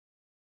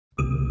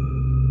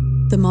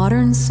The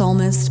Modern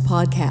Psalmist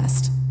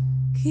Podcast.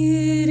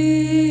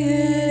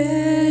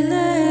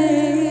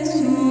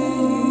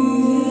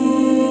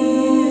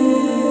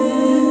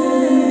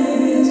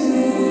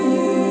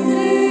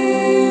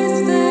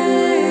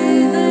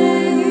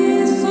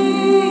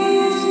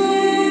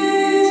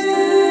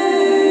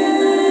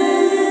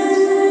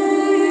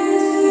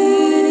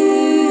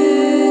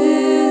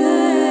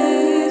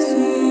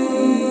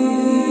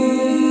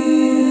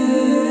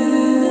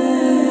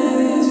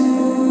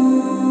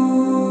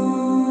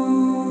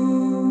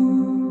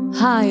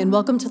 Hi, and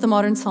welcome to the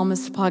Modern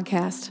Psalmist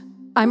Podcast.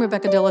 I'm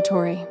Rebecca De La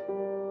Torre.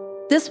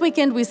 This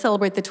weekend, we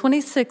celebrate the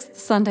 26th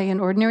Sunday in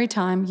Ordinary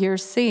Time, Year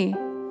C.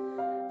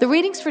 The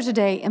readings for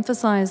today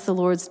emphasize the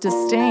Lord's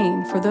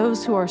disdain for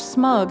those who are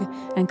smug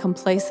and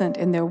complacent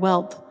in their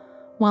wealth,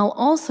 while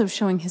also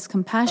showing His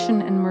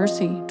compassion and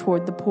mercy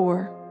toward the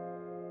poor.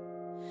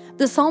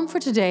 The psalm for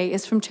today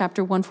is from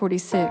chapter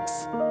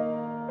 146.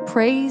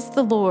 Praise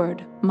the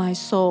Lord, my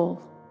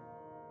soul.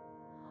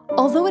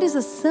 Although it is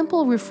a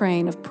simple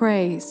refrain of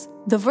praise,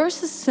 the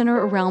verses center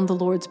around the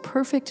Lord's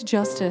perfect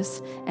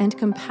justice and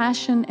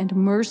compassion and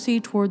mercy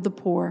toward the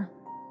poor.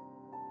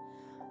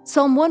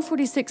 Psalm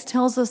 146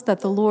 tells us that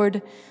the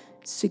Lord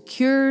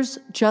secures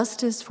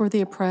justice for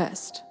the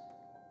oppressed,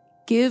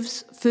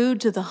 gives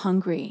food to the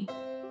hungry,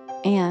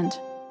 and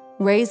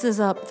raises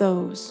up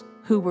those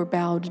who were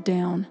bowed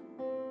down.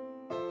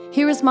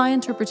 Here is my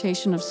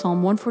interpretation of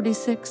Psalm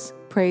 146,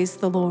 Praise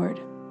the Lord.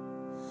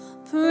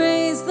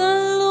 Praise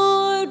the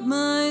Lord,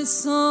 my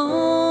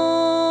soul.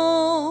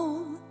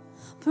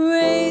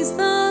 Praise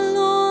the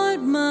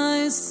Lord,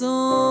 my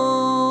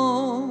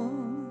soul.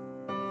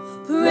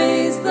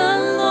 Praise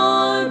the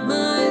Lord,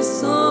 my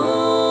soul.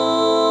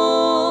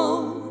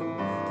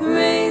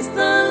 Praise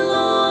the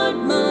Lord,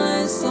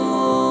 my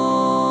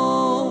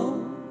soul.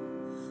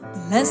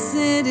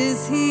 Blessed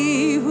is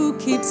he who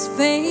keeps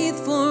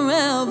faith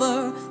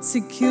forever,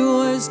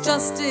 secures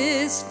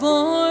justice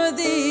for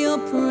the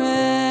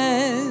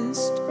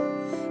oppressed,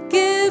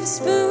 gives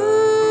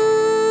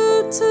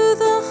food to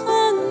the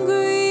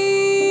hungry.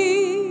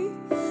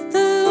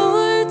 The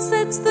Lord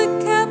sets the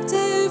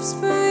captives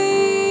free.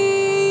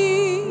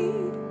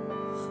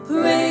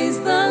 Praise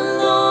the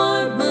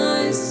Lord,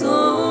 my soul.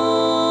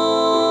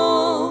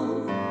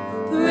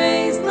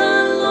 Praise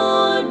the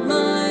Lord,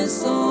 my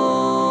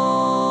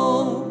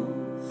soul.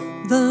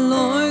 The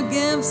Lord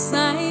gives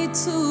sight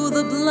to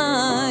the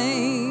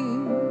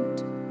blind.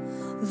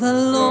 The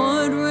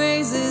Lord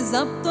raises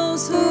up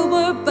those who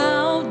were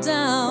bowed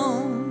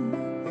down.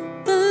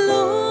 The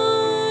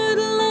Lord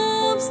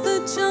loves the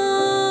just.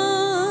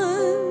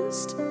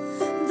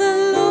 The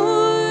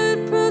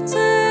Lord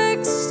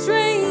protects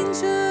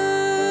strangers.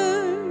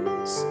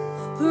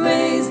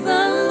 Praise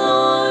the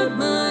Lord,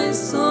 my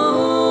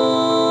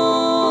soul.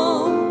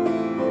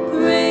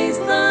 Praise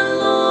the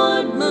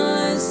Lord,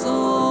 my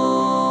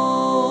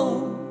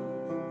soul.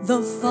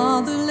 The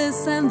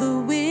fatherless and the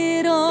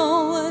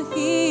widow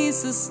He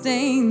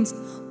sustains,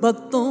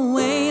 but the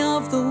way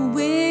of the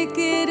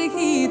wicked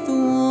He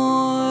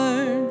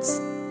thwarts.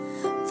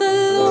 The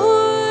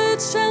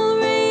Lord shall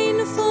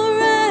reign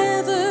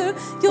forever,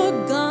 your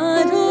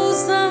God, O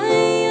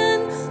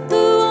Zion,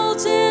 through all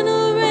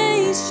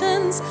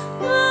generations.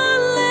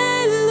 Hallelujah.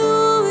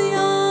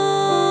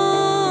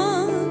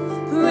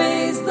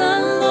 Praise the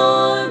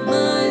Lord,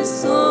 my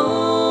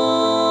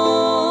soul.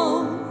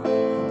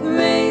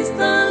 Praise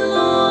the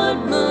Lord,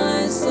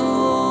 my soul.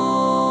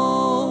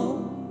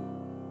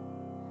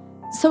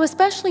 So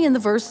especially in the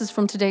verses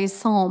from today's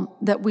psalm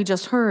that we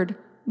just heard,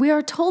 we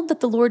are told that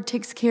the Lord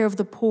takes care of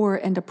the poor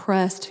and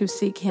oppressed who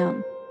seek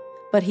Him,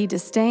 but He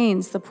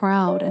disdains the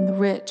proud and the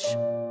rich.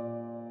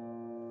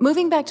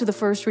 Moving back to the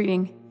first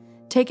reading,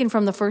 taken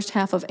from the first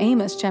half of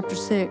Amos chapter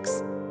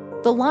 6,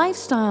 the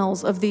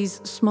lifestyles of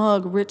these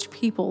smug, rich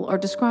people are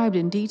described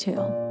in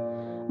detail.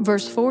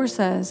 Verse 4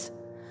 says,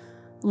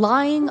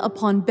 lying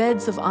upon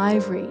beds of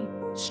ivory,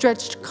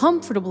 stretched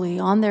comfortably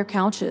on their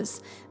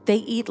couches, they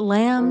eat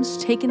lambs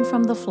taken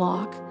from the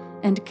flock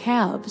and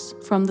calves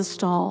from the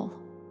stall.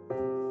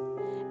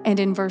 And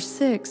in verse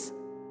 6,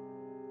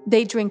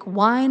 they drink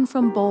wine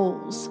from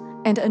bowls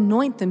and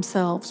anoint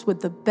themselves with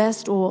the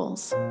best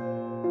oils.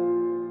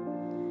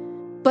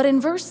 But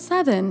in verse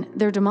 7,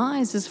 their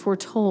demise is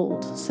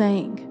foretold,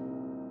 saying,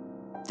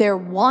 their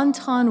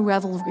wanton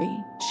revelry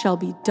shall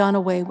be done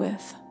away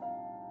with.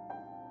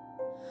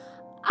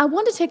 I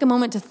want to take a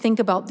moment to think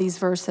about these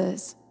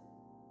verses.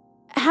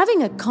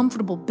 Having a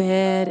comfortable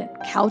bed and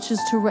couches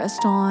to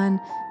rest on,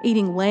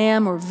 eating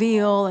lamb or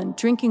veal and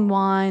drinking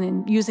wine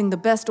and using the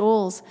best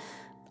oils,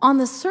 on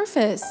the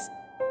surface,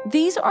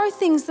 these are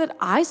things that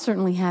I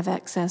certainly have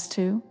access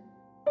to.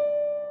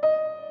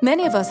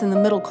 Many of us in the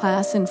middle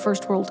class in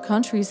first world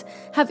countries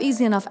have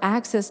easy enough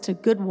access to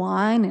good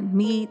wine and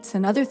meats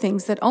and other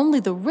things that only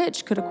the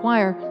rich could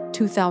acquire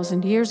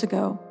 2,000 years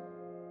ago.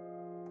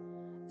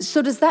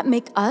 So does that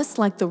make us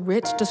like the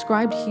rich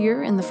described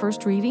here in the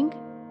first reading?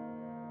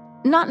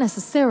 Not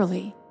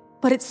necessarily,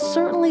 but it's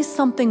certainly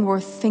something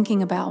worth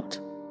thinking about.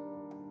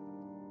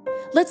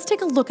 Let's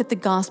take a look at the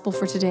gospel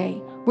for today,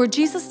 where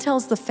Jesus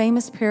tells the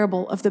famous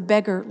parable of the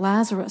beggar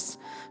Lazarus,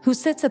 who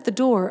sits at the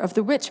door of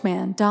the rich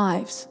man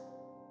Dives.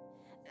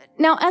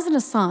 Now, as an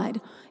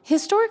aside,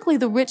 historically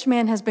the rich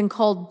man has been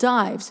called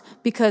Dives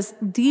because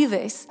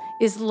dives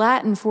is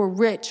Latin for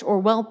rich or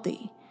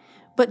wealthy.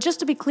 But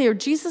just to be clear,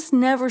 Jesus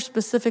never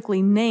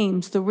specifically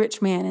names the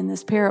rich man in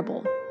this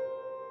parable.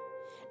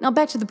 Now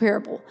back to the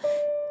parable.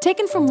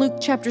 Taken from Luke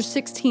chapter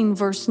 16,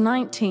 verse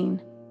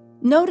 19,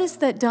 notice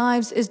that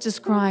Dives is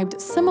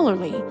described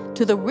similarly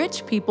to the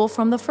rich people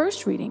from the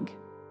first reading.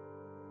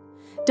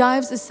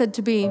 Dives is said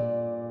to be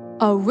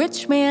a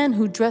rich man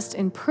who dressed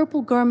in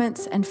purple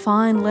garments and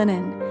fine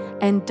linen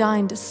and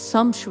dined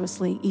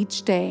sumptuously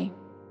each day.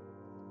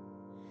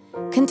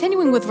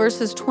 Continuing with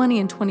verses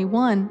 20 and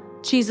 21,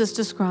 Jesus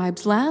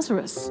describes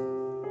Lazarus.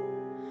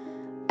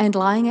 And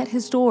lying at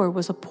his door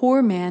was a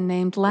poor man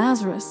named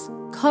Lazarus,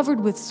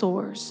 covered with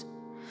sores,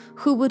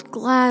 who would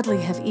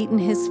gladly have eaten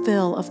his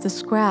fill of the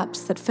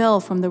scraps that fell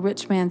from the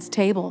rich man's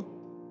table.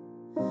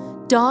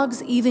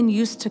 Dogs even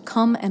used to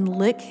come and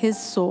lick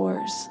his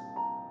sores.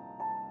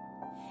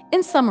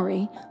 In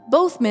summary,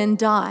 both men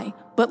die,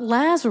 but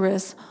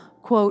Lazarus,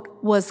 quote,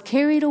 was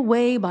carried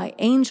away by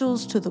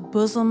angels to the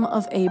bosom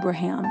of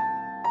Abraham,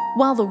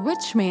 while the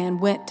rich man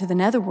went to the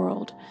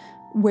netherworld,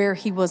 where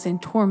he was in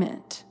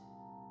torment.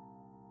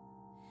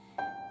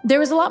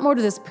 There is a lot more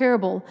to this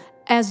parable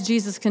as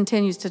Jesus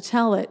continues to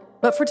tell it,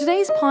 but for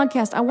today's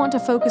podcast, I want to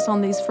focus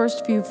on these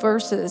first few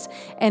verses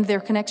and their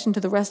connection to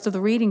the rest of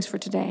the readings for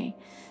today.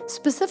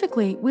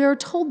 Specifically, we are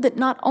told that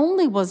not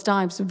only was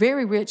Dives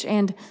very rich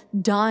and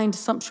dined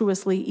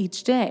sumptuously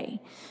each day,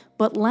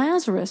 but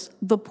Lazarus,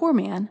 the poor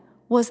man,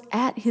 was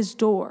at his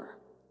door.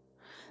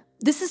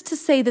 This is to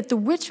say that the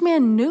rich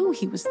man knew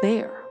he was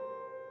there.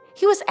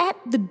 He was at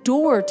the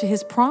door to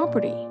his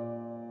property.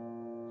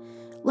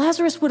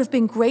 Lazarus would have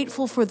been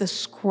grateful for the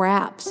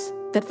scraps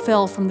that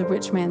fell from the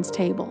rich man's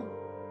table.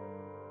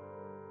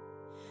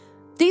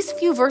 These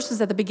few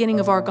verses at the beginning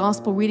of our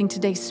gospel reading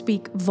today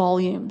speak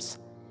volumes.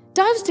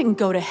 Dives didn't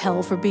go to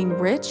hell for being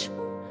rich.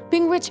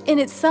 Being rich in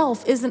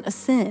itself isn't a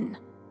sin.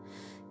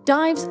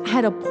 Dives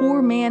had a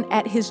poor man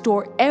at his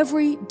door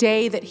every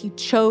day that he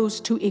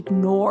chose to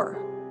ignore.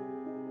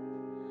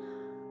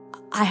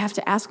 I have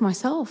to ask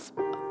myself,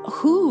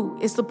 who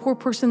is the poor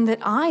person that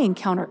I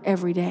encounter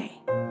every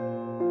day?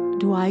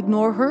 Do I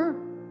ignore her?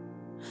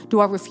 Do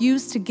I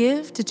refuse to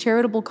give to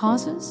charitable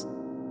causes?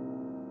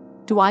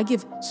 Do I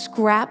give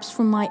scraps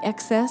from my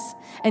excess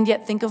and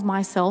yet think of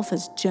myself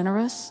as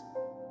generous?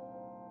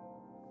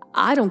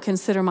 I don't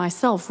consider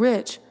myself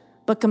rich,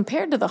 but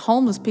compared to the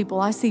homeless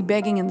people I see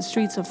begging in the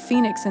streets of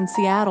Phoenix and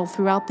Seattle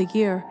throughout the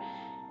year,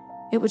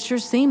 it would sure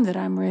seem that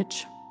I'm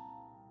rich.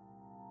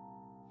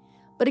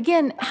 But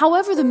again,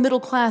 however the middle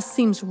class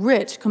seems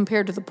rich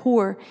compared to the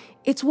poor,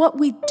 it's what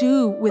we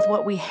do with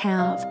what we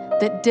have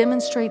that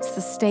demonstrates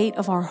the state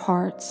of our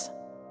hearts.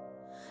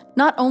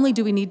 Not only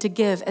do we need to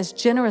give as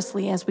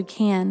generously as we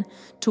can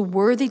to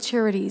worthy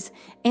charities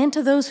and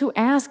to those who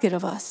ask it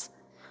of us,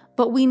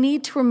 but we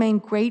need to remain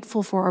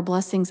grateful for our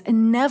blessings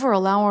and never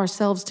allow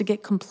ourselves to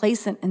get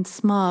complacent and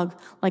smug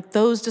like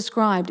those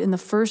described in the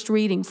first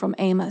reading from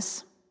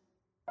Amos.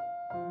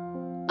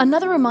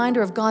 Another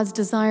reminder of God's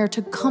desire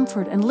to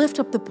comfort and lift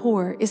up the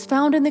poor is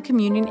found in the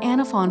communion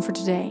antiphon for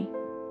today.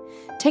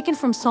 Taken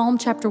from Psalm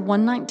chapter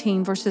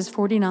 119, verses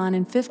 49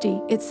 and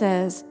 50, it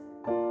says,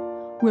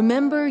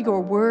 "Remember your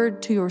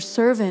word to your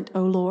servant,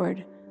 O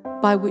Lord,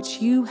 by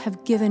which you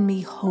have given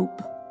me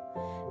hope.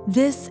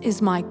 This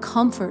is my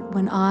comfort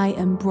when I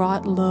am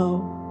brought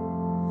low."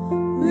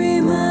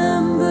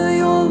 Remember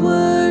your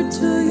word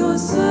to your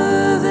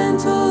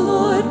servant, O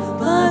Lord,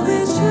 by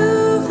which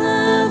you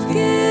have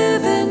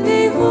given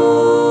me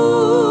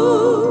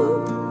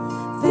hope.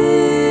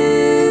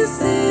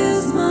 This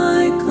is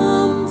my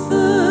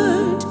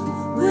comfort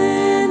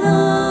when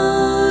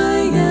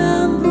I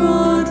am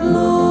brought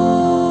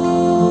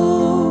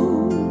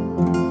low.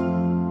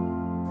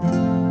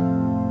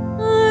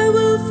 I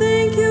will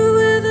thank you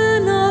with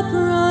an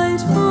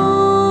upright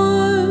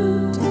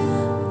heart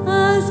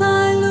as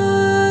I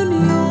learn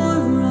your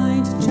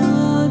right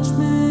judgment.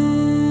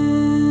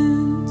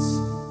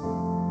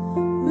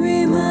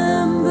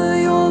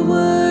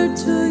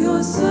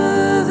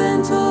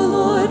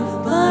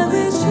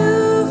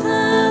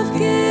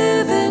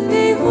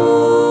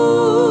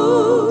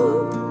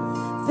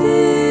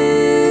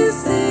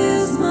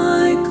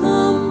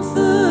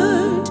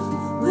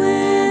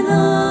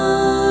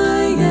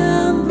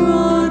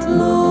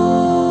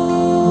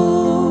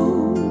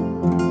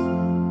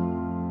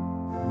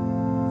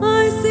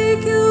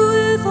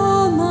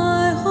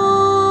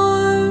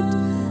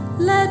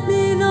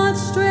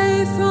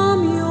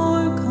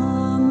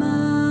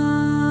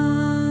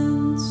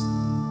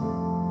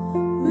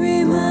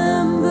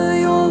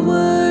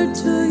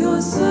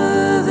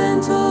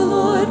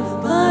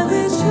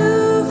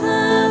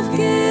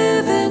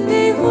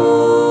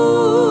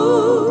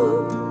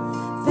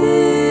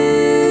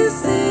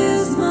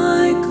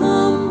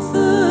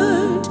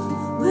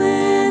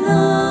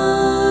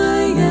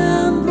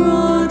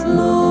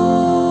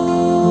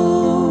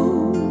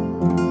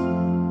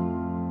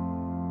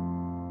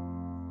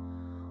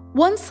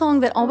 One song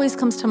that always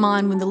comes to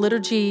mind when the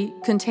liturgy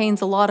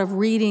contains a lot of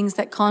readings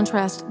that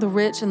contrast the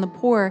rich and the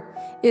poor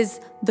is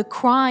The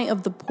Cry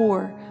of the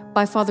Poor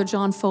by Father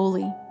John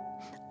Foley.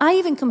 I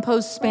even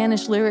composed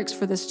Spanish lyrics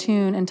for this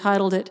tune and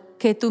titled it,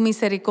 Que tu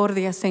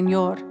misericordia,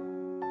 Señor.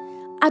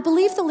 I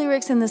believe the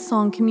lyrics in this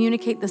song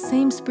communicate the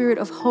same spirit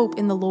of hope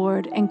in the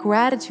Lord and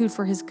gratitude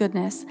for His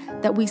goodness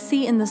that we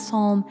see in the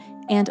psalm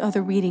and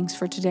other readings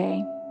for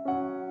today.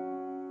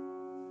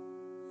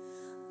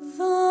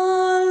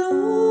 The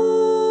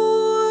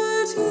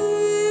Lord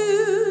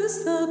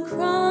hears the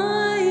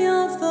cry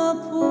of the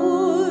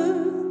poor.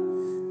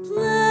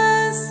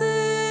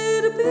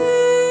 Blessed be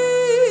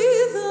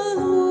the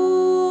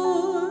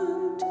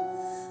Lord.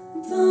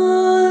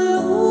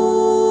 The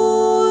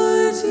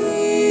Lord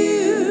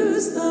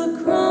hears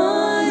the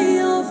cry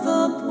of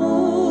the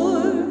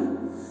poor.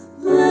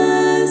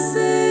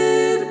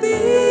 Blessed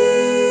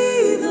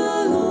be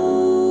the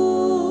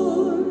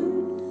Lord.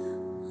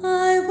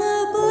 I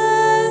will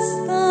bless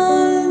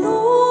the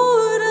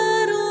Lord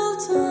at all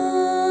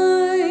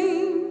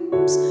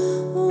times,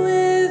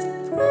 with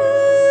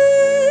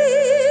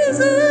praise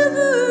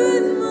ever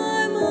in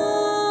my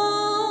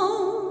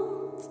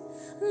mouth.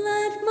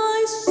 Let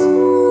my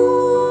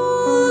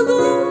soul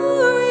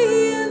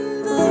glory in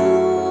the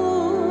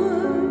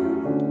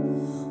Lord,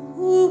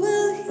 who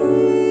will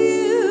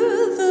hear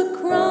the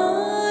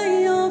cry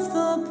of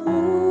the poor.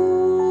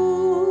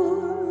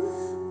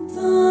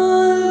 The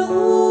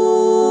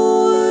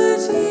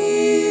Lord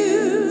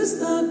hears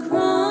the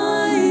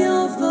cry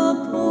of the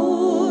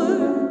poor.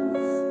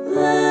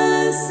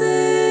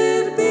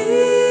 Blessed be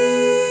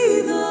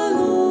the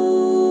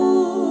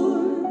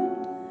Lord.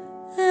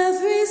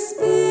 Every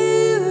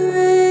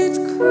spirit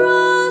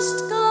crushed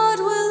God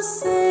will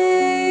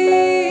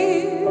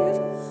save,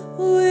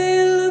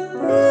 will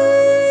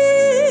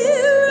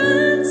pay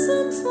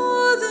ransom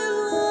for their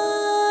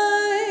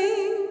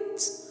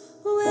lives,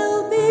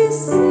 will be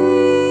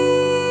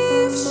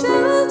safe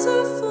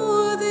shelter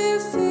for their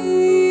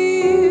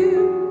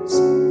fears,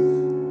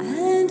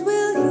 and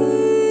will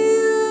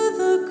hear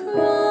the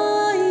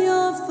cry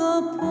of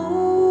the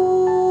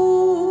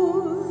poor.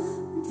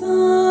 The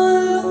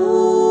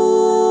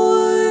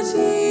Lord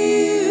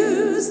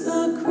hears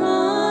the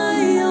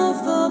cry of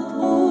the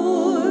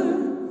poor.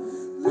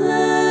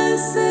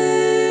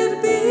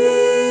 Blessed be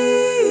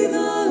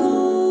the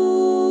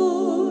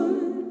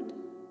Lord.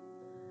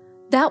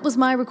 That was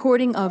my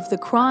recording of The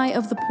Cry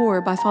of the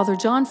Poor by Father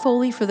John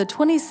Foley for the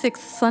 26th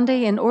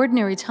Sunday in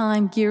Ordinary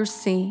Time, Year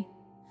C.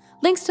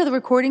 Links to the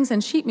recordings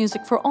and sheet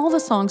music for all the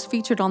songs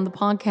featured on the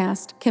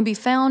podcast can be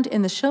found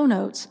in the show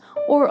notes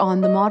or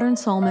on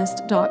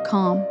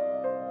themodernpsalmist.com.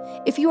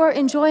 If you are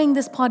enjoying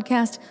this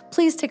podcast,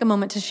 please take a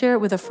moment to share it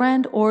with a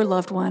friend or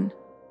loved one.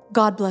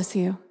 God bless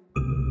you.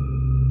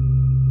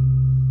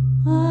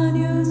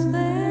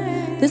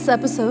 This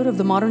episode of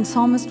The Modern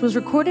Psalmist was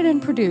recorded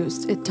and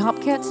produced at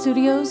Top Cat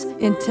Studios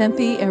in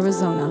Tempe,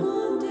 Arizona.